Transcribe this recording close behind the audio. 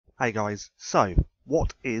Hey guys, so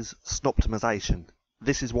what is Snoptimization?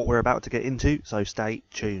 This is what we're about to get into, so stay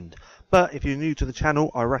tuned. But if you're new to the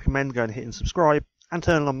channel, I recommend going and hitting subscribe and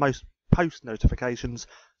turning on most post notifications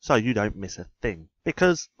so you don't miss a thing,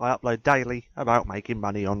 because I upload daily about making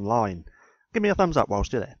money online. Give me a thumbs up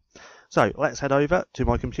whilst you're there. So let's head over to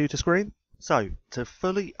my computer screen. So to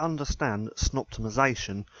fully understand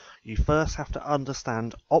Snoptimization, you first have to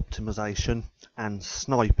understand optimization and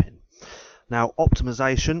sniping. Now,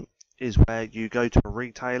 optimization is where you go to a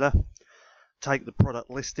retailer, take the product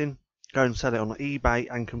listing, go and sell it on eBay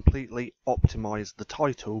and completely optimize the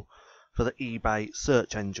title for the eBay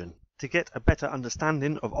search engine. To get a better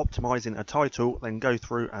understanding of optimizing a title, then go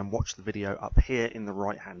through and watch the video up here in the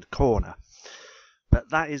right hand corner. But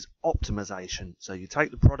that is optimization. So you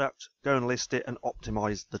take the product, go and list it and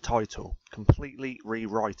optimize the title, completely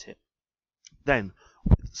rewrite it. Then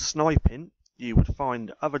with sniping, you would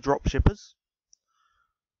find other dropshippers,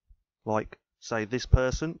 like say this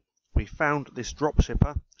person. We found this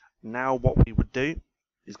dropshipper. Now what we would do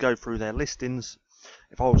is go through their listings.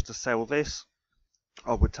 If I was to sell this,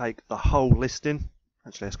 I would take the whole listing.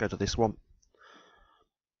 Actually, let's go to this one.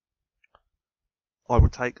 I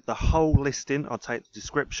would take the whole listing. I'd take the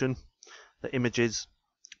description, the images,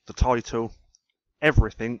 the title,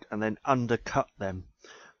 everything, and then undercut them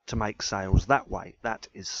to make sales that way. That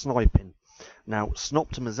is sniping. Now,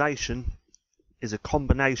 Snoptimization is a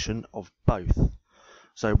combination of both.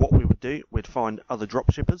 So what we would do, we'd find other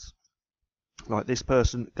dropshippers, like this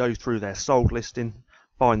person, go through their sold listing,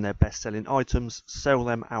 find their best selling items, sell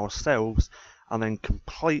them ourselves, and then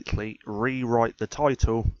completely rewrite the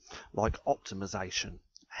title like optimization,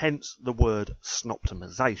 hence the word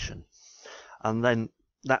Snoptimization. And then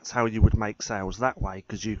that's how you would make sales that way,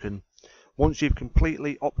 because you can, once you've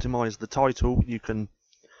completely optimized the title, you can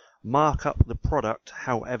mark up the product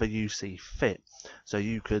however you see fit. So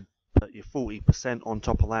you could put your 40% on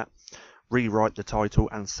top of that, rewrite the title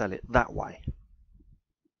and sell it that way.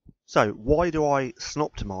 So why do I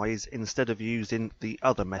Snoptimize instead of using the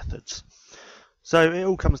other methods? So it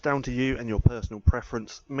all comes down to you and your personal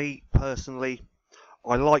preference. Me personally,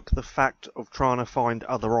 I like the fact of trying to find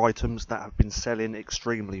other items that have been selling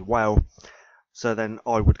extremely well. So then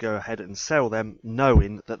I would go ahead and sell them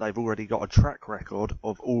knowing that they've already got a track record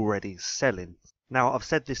of already selling. Now, I've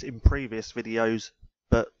said this in previous videos,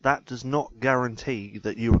 but that does not guarantee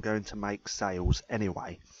that you are going to make sales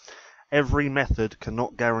anyway. Every method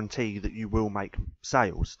cannot guarantee that you will make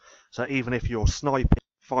sales. So even if you're sniping,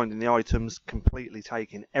 finding the items, completely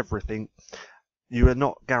taking everything, you are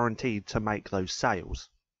not guaranteed to make those sales.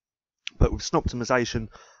 But with Snoptimization,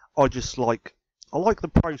 I like the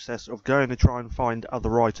process of going to try and find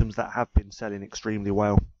other items that have been selling extremely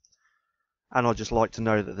well. And I just like to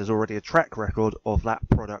know that there's already a track record of that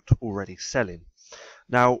product already selling.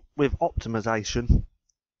 Now, with optimization,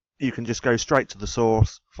 you can just go straight to the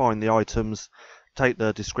source, find the items, take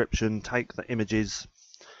the description, take the images,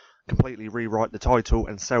 completely rewrite the title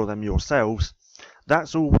and sell them yourselves.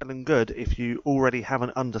 That's all well and good if you already have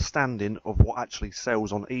an understanding of what actually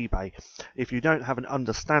sells on eBay. If you don't have an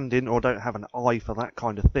understanding or don't have an eye for that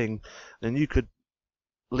kind of thing, then you could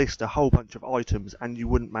list a whole bunch of items and you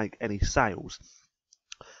wouldn't make any sales.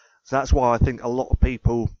 So that's why I think a lot of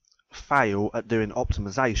people fail at doing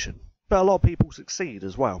optimization. But a lot of people succeed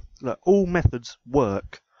as well. Look, all methods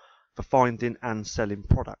work for finding and selling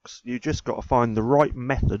products. You just got to find the right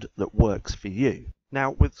method that works for you.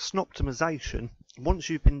 Now, with Snoptimization, once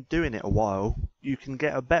you've been doing it a while, you can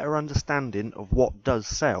get a better understanding of what does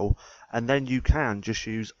sell, and then you can just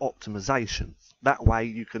use optimization. That way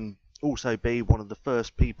you can also be one of the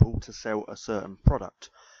first people to sell a certain product,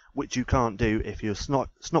 which you can't do if you're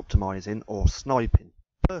Snoptimizing or sniping.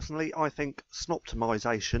 Personally, I think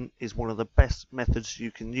Snoptimization is one of the best methods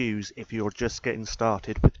you can use if you're just getting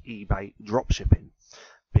started with eBay dropshipping,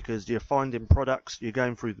 because you're finding products, you're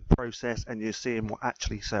going through the process and you're seeing what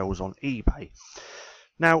actually sells on eBay.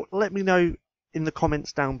 Now, let me know in the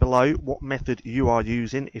comments down below what method you are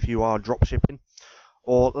using if you are dropshipping,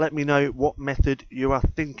 or let me know what method you are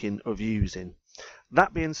thinking of using.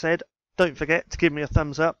 That being said, don't forget to give me a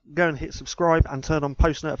thumbs up, go and hit subscribe and turn on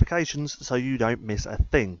post notifications so you don't miss a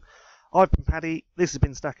thing. I've been Paddy, this has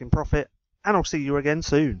been StackinProfit, and I'll see you again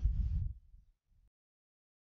soon.